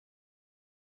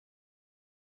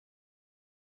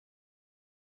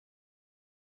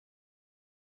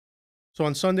So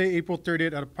on Sunday, April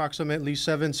 30th at approximately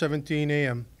 7:17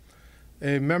 a.m.,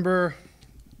 a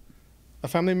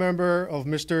family member of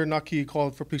Mr. Naki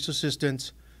called for police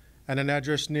assistance at an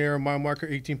address near mile marker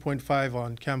 18.5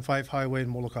 on Cam 5 Highway in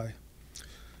Molokai.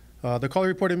 The caller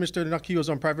reported Mr. Naki was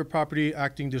on private property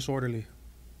acting disorderly.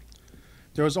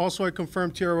 There was also a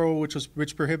confirmed TRO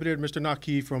which prohibited Mr.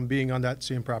 Naki from being on that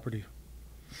same property.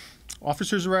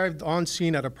 Officers arrived on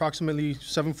scene at approximately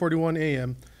 7:41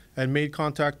 a.m. and made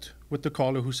contact with the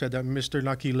caller, who said that Mr.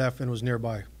 Naki left and was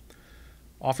nearby.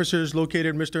 Officers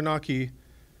located Mr. Naki,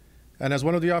 and as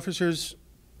one of the officers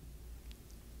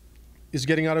is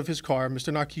getting out of his car,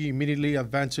 Mr. Naki immediately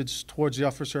advances towards the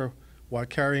officer while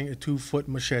carrying a 2-foot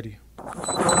machete.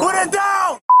 Put it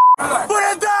down! Put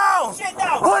it down!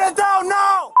 Put it down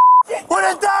now! Put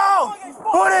it down!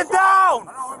 Put it down!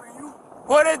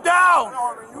 Put it down!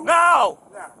 Now!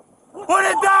 Put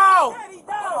it down!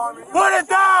 Put it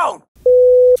down!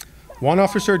 One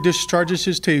officer discharges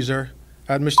his taser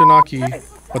at Mr. Naki,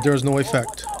 but there was no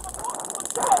effect.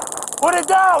 Put it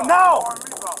down now!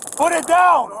 Put it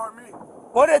down!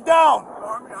 Put it down!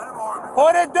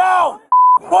 Put it down!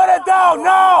 Put it down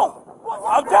now!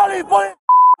 I'm telling you, put it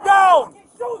down!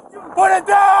 Put it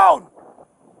down!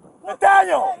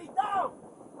 Nathaniel!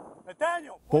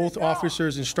 Nathaniel! Both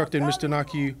officers instructed Mr.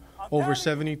 Naki over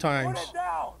 70 times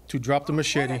to drop the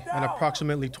machete and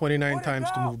approximately 29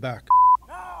 times to move back.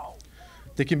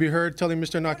 They can be heard telling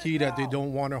Mr. Naki that they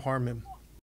don't want to harm him.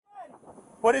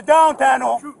 Put it down,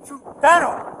 Tano.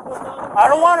 Tano, I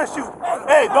don't want to shoot.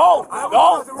 Hey, don't.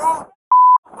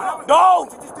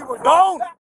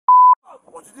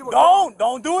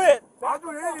 Don't do it.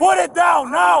 Put it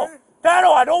down now.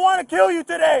 Tano, I don't want to kill you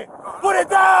today. Put it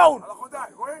down.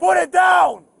 Put it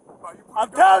down.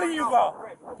 I'm telling you, bro.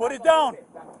 Put it down.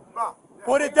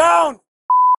 Put it down.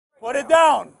 Put it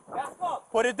down.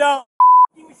 Put it down.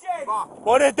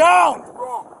 Put it down.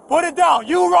 Put it down.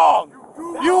 You wrong.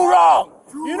 You wrong.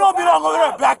 You don't belong over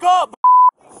there. Back up,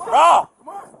 bro.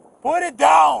 Put it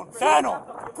down, Tano.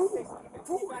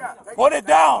 Put it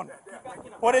down.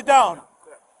 Put it down.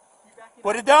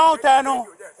 Put it down, Tano.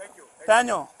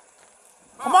 Tano.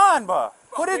 Come on, bro.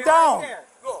 Put it down.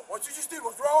 What you just did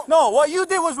was wrong. No, what you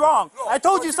did was wrong. I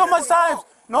told you so much times.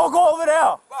 No, go over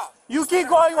there. You keep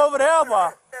going over there,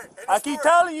 bro. I keep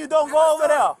telling you don't go over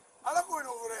there. I'm not going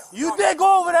over there. You did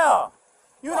go over there.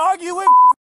 You argue with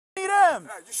them.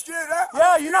 You scared that?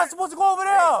 Yeah, you're not supposed to go over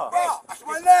there. That's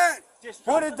my land.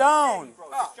 Put it down.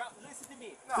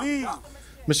 Please.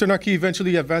 Mr. Naki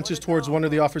eventually advances towards one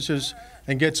of the officers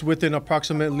and gets within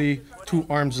approximately 2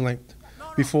 arms length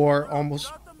before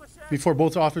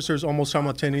both officers almost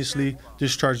simultaneously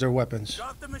discharge their weapons.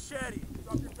 Drop the machete.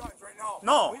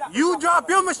 No, you drop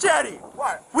your machete.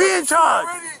 We in charge.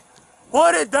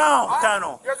 Put it down,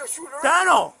 Tano.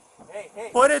 Tano.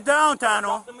 Put it down,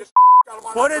 Tano.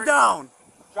 Put it down.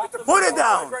 Put it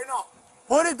down.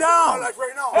 Put it down.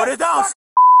 Put it down.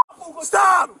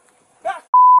 Stop.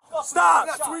 Stop.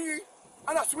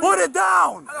 Put it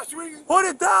down. Put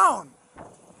it down.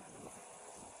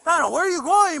 Tano, where are you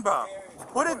going, bro?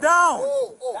 Put it down.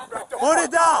 Put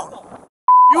it down.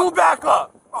 You back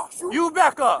up. You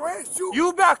back up.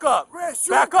 You back up.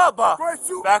 Back up, bro.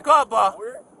 Back up, bro.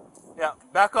 Yeah,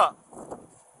 back up.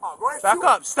 Back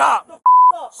up. Stop.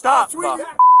 Stop, bro.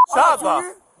 Stop,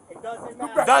 bro.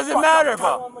 Doesn't matter,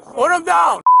 bro. Put him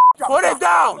down. Put it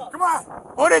down. Come on.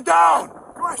 Put it down.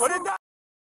 Come on. Put it down.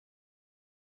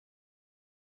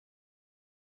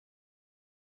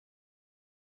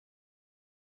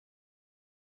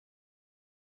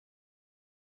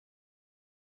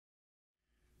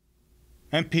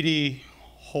 MPD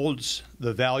holds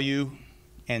the value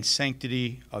and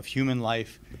sanctity of human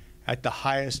life at the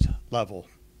highest level.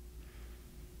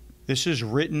 This is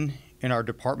written in our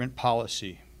department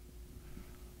policy.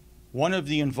 One of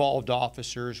the involved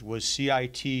officers was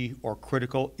CIT or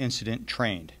critical incident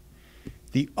trained.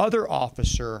 The other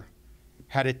officer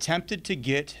had attempted to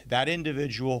get that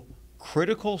individual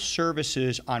critical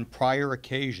services on prior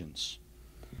occasions.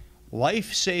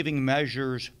 Life-saving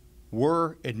measures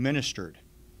were administered.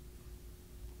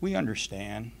 We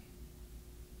understand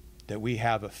that we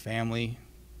have a family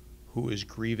who is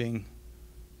grieving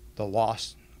the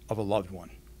loss of a loved one.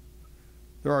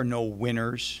 There are no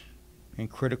winners in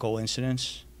critical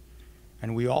incidents,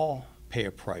 and we all pay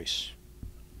a price.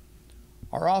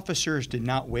 Our officers did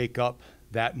not wake up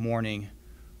that morning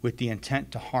with the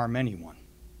intent to harm anyone.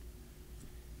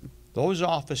 Those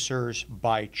officers,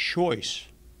 by choice,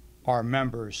 are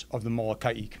members of the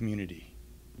Molokai community.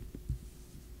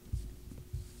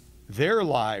 Their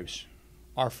lives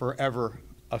are forever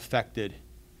affected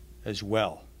as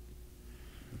well.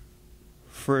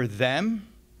 For them,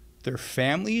 their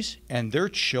families, and their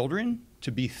children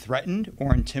to be threatened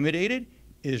or intimidated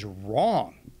is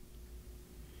wrong.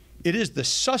 It is the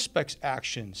suspect's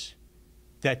actions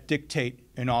that dictate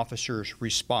an officer's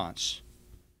response.